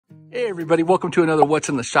Hey everybody, welcome to another What's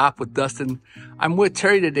in the Shop with Dustin. I'm with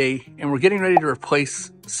Terry today and we're getting ready to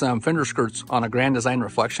replace some fender skirts on a Grand Design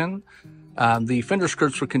Reflection. The fender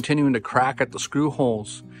skirts were continuing to crack at the screw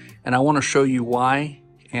holes, and I want to show you why,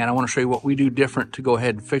 and I want to show you what we do different to go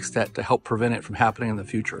ahead and fix that to help prevent it from happening in the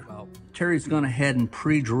future. Terry's gone ahead and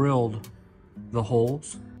pre-drilled the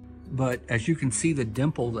holes, but as you can see the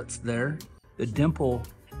dimple that's there, the dimple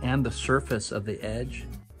and the surface of the edge,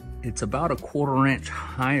 it's about a 1/4 inch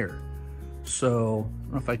higher. So I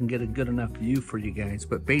don't know if I can get a good enough view for you guys,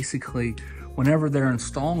 but basically whenever they're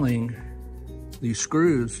installing these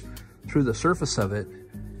screws through the surface of it,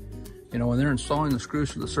 you know, when they're installing the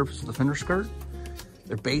screws through the surface of the fender skirt,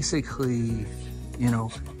 they're basically, you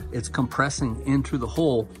know, it's compressing into the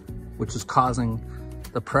hole, which is causing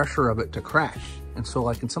the pressure of it to crack. And so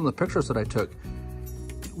like in some of the pictures that I took,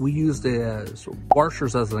 we used as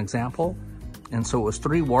washers as an example. And so it was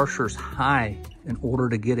 3 washers high in order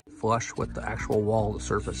to get it flush with the actual wall, the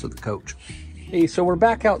surface of the coach. Hey, so we're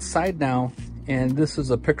back outside now, and this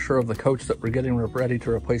is a picture of the coach that we're getting ready to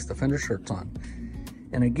replace the fender skirts on.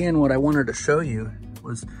 And again, what I wanted to show you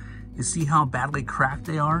was, you see how badly cracked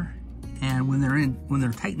they are? And when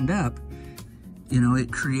they're tightened up, you know,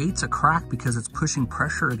 it creates a crack because it's pushing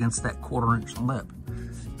pressure against that 1/4 inch lip.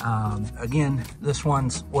 Again, this one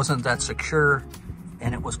wasn't that secure,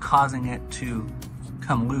 and it was causing it to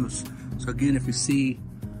come loose. So again, if you see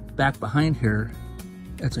back behind here,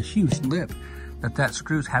 that's a huge lip that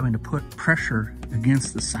screw's having to put pressure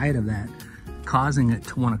against the side of that, causing it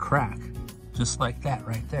to want to crack, just like that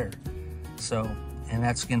right there. So, and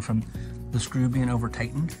that's again from the screw being over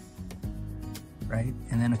tightened, right?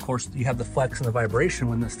 And then of course you have the flex and the vibration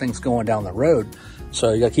when this thing's going down the road.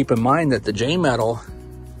 So you gotta keep in mind that the J metal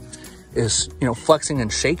is, you know, flexing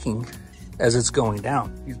and shaking as it's going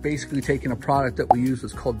down. He's basically taking a product that we use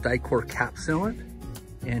that's called Dicor cap sealant,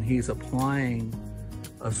 and he's applying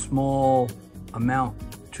a small amount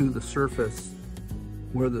to the surface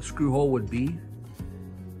where the screw hole would be,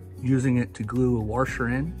 using it to glue a washer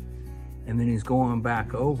in, and then he's going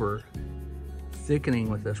back over, thickening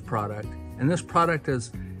with this product. And this product it's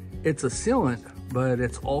a sealant, but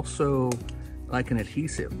it's also like an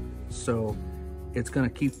adhesive. So it's gonna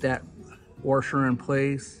keep that washer in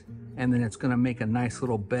place, and then it's going to make a nice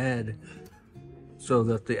little bed so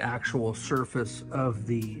that the actual surface of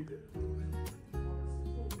the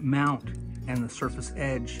mount and the surface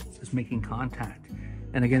edge is making contact.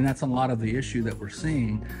 And again, that's a lot of the issue that we're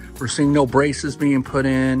seeing. We're seeing no braces being put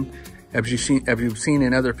in, as you've seen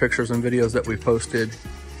in other pictures and videos that we posted,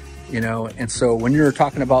 you know. And so when you're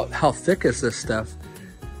talking about how thick is this stuff,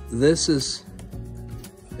 this is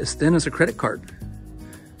as thin as a credit card.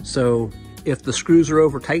 So if the screws are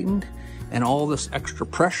over tightened and all this extra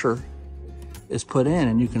pressure is put in,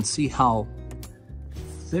 and you can see how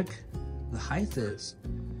thick the height is,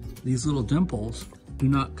 these little dimples do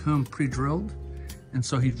not come pre-drilled. And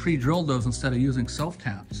so he pre-drilled those instead of using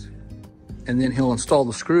self-taps. And then he'll install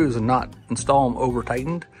the screws and not install them over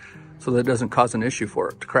tightened, so that it doesn't cause an issue for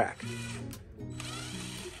it to crack.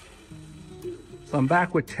 So I'm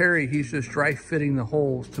back with Terry. He's just dry fitting the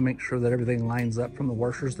holes to make sure that everything lines up from the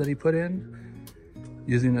washers that he put in,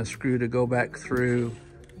 using a screw to go back through,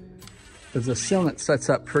 because the sealant sets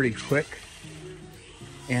up pretty quick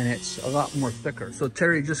and it's a lot more thicker. So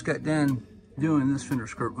Terry just got done doing this fender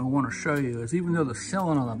skirt. What I want to show you is, even though the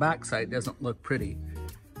sealant on the backside doesn't look pretty,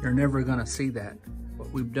 you're never going to see that.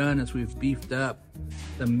 What we've done is we've beefed up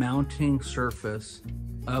the mounting surface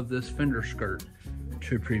of this fender skirt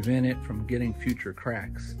to prevent it from getting future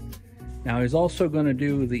cracks. Now he's also going to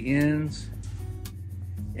do the ends,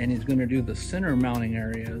 and he's going to do the center mounting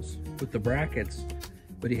areas with the brackets,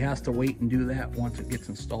 but he has to wait and do that once it gets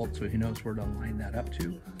installed so he knows where to line that up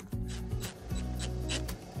to.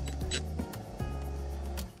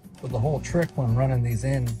 But the whole trick when running these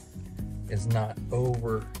in is not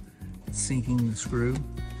over sinking the screw.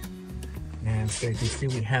 And so you can see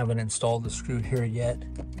we haven't installed the screw here yet.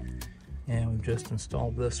 And we've just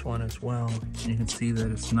installed this one as well. And you can see that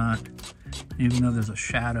it's not, even though there's a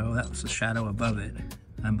shadow, that was the shadow above it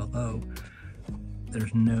and below,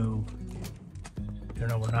 there's no, you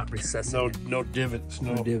know, we're not recessing. No divots.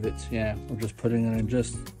 No divots, yeah. We're just putting it in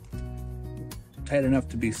just tight enough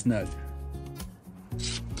to be snug.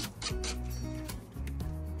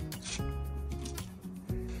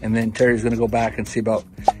 And then Terry's gonna go back and see about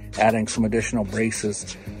adding some additional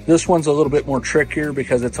braces. This one's a little bit more trickier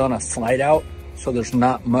because it's on a slide out, so there's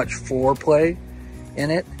not much foreplay in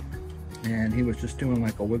it. And he was just doing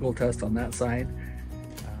like a wiggle test on that side,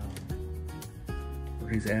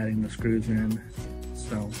 where he's adding the screws in.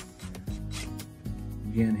 So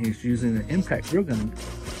again, he's using the impact drill gun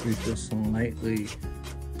He's just slightly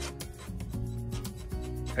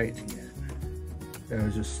tightening it. I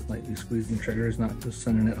was just slightly squeezing the triggers, not just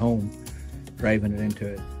sending it home, driving it into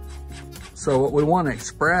it. So what we want to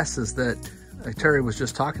express is that, like Terry was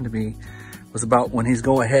just talking to me, was about when he's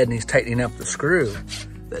going ahead and he's tightening up the screw,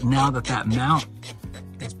 that now that that mount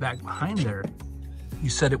is back behind there, you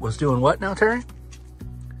said it was doing what now, Terry?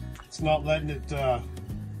 It's not letting it,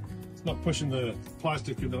 it's not pushing the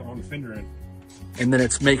plastic on the fender in. And then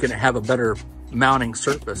it's making it have a better mounting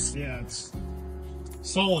surface. Yeah, it's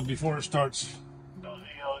solid before it starts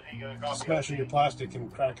smashing your plastic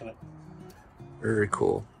and cracking it. Very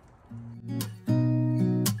cool.